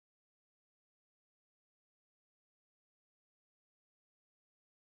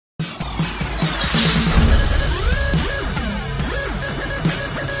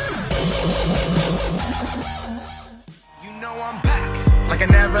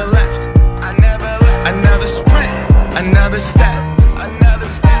never left. Another sprint, another step,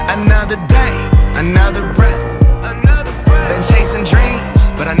 another day, another breath. Been chasing dreams,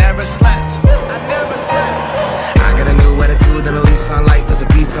 but I never slept. I got a new attitude and a lease on life is a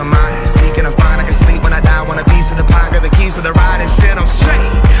peace of mind. Seeking to find I can sleep when I die. Want a piece of the pie, got the keys to the ride and shit. I'm straight.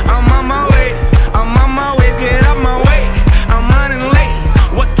 I'm on my way. I'm on my way. Get up my way. I'm running late.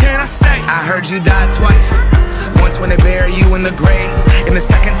 What can I say? I heard you died twice. Once when they bury you in the grave, and the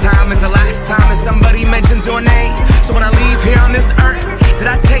second time is the last time that somebody mentions your name. So when I leave here on this earth, did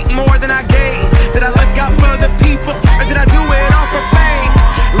I take more than I gave? Did I look out for the people, or did I do it all for fame?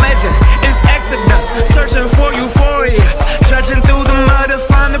 Legend is Exodus, searching for euphoria, trudging through the mud to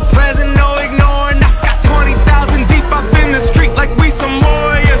find the present, no ignoring. I got 20,000 deep off in the street like we some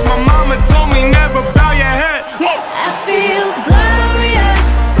warriors. My mama told me never bow your head. Whoa. I feel glorious,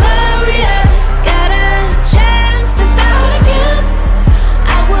 glorious. Got a chance to start again.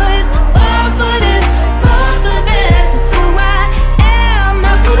 I was born for this, born for this. It's who I am,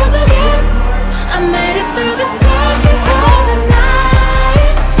 I couldn't forget. I made it through the darkest part of the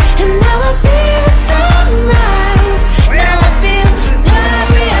night, and now I see the sunrise. Now I feel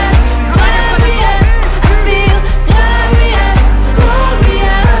glorious, glorious. I feel glorious,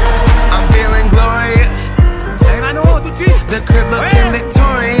 glorious. I'm feeling glorious. The crib looking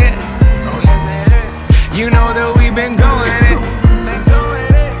victorious. You know that we've been going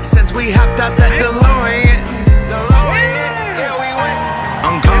it since we hopped out that DeLorean.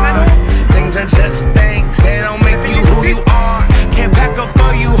 I'm gone. Things are just things. They don't make you who you are. Can't pack up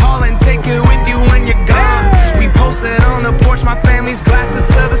all you haul and take it with you when you're gone. We posted on the porch, my family's glasses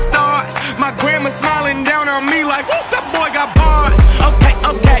to the stars. My grandma smiling down on me like, whoop, that boy got bars. Okay,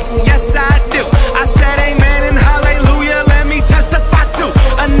 okay, yes I do. I said amen and hallelujah. Let me testify to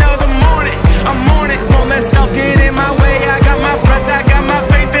another morning. I'm on it, won't let self get in my way. I got my breath, I got my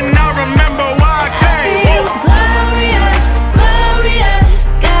faith, and I remember why I came. I feel glorious, glorious.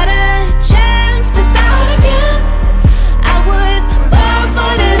 Got a chance to start again. I was born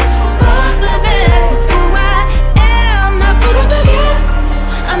for this, born for this. It's who I am, I couldn't forget.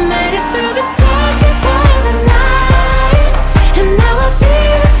 I made it through the darkest part of the night, and now I see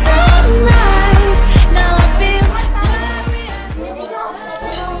the sunrise. Now I feel glorious.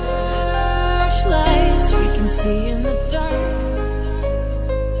 Searchlights we can see in the dark.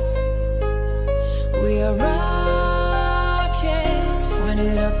 We are rockets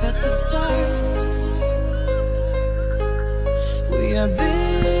pointed up at the stars. We are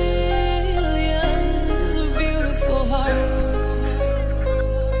billions of beautiful hearts,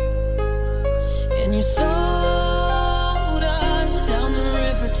 and you sold us down the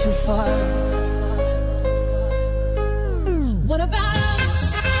river too far. What about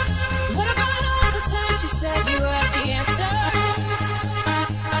us? What about all the times you said you had the answer?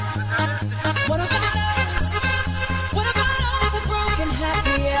 What about us? What about all the broken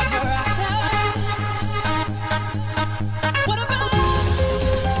happy ever afters? What about us?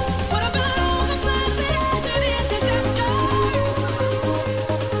 What about all the plans that ended in disaster?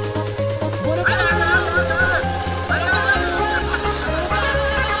 What about us? What about trust? What about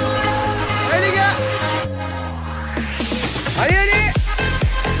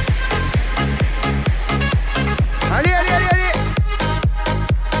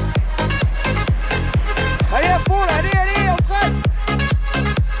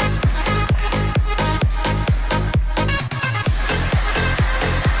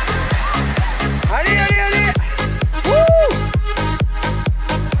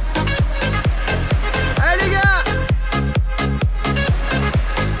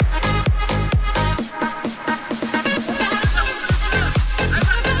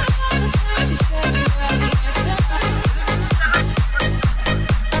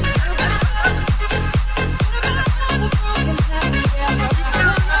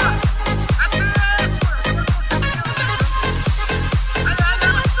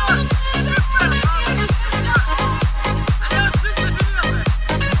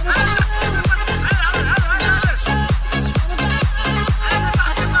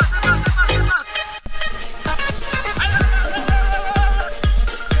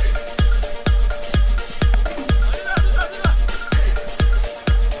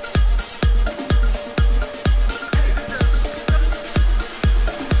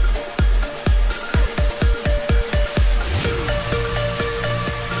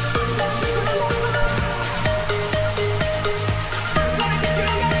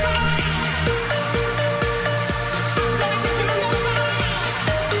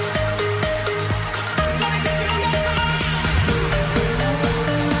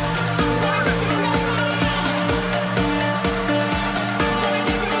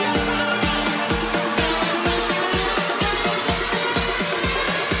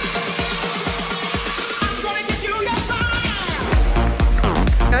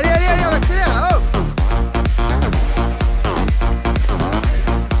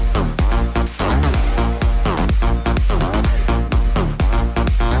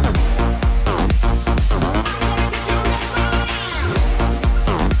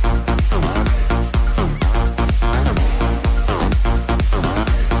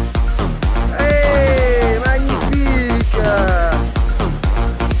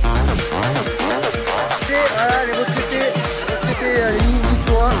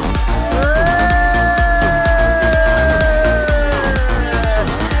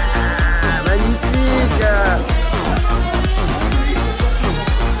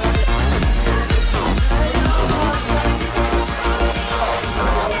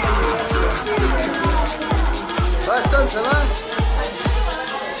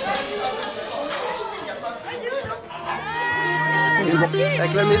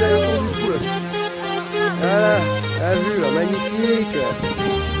avec la médaille autour du cou là. Voilà, la vue là, magnifique.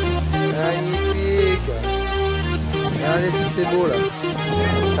 Magnifique. Regardez si c'est beau là.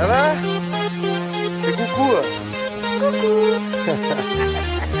 Ça va? Fais coucou. Coucou.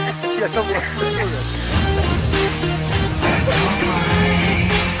 Il attend pour la photo là.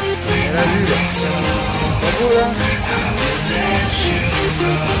 Et la vue là. C'est beau là.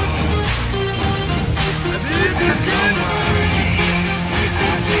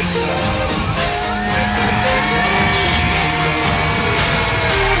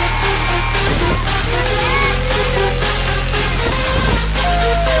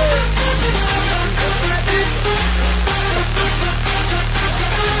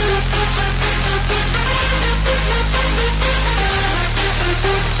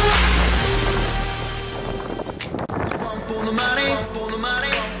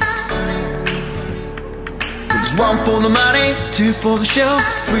 One for the money, two for the show,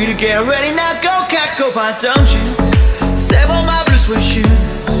 three to get ready, now go, cat, go, why don't you step on my blue suede shoes?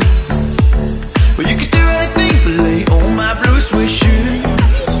 Well, you can do anything but lay on my blue suede shoes.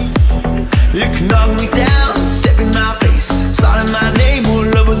 You can knock me down, step in my face, starting my name all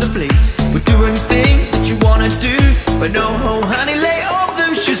over the place. We'll do anything that you wanna do, but no, honey, lay off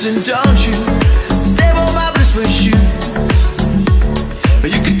them shoes and don't you step on my blue suede shoes.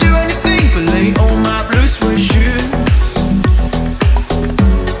 But you can do anything but lay on my blue suede shoes.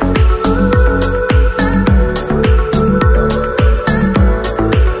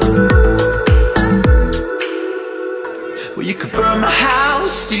 Well, you could burn my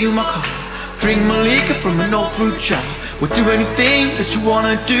house, steal my car, drink my liquor from an old fruit jar. We'll do anything that you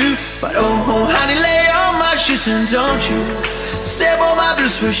wanna do, but oh, honey, lay on my shoes and don't you step on my blue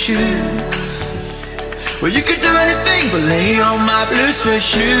suede shoes. Well, you could do anything but lay on my blue suede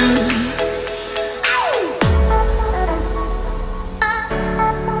shoes.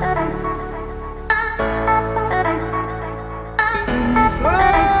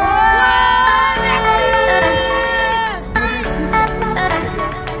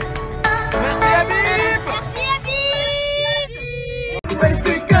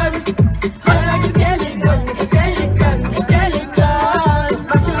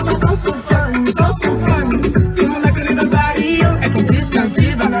 So fun, feel like a little body, and this time,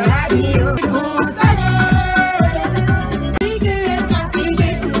 give a radio.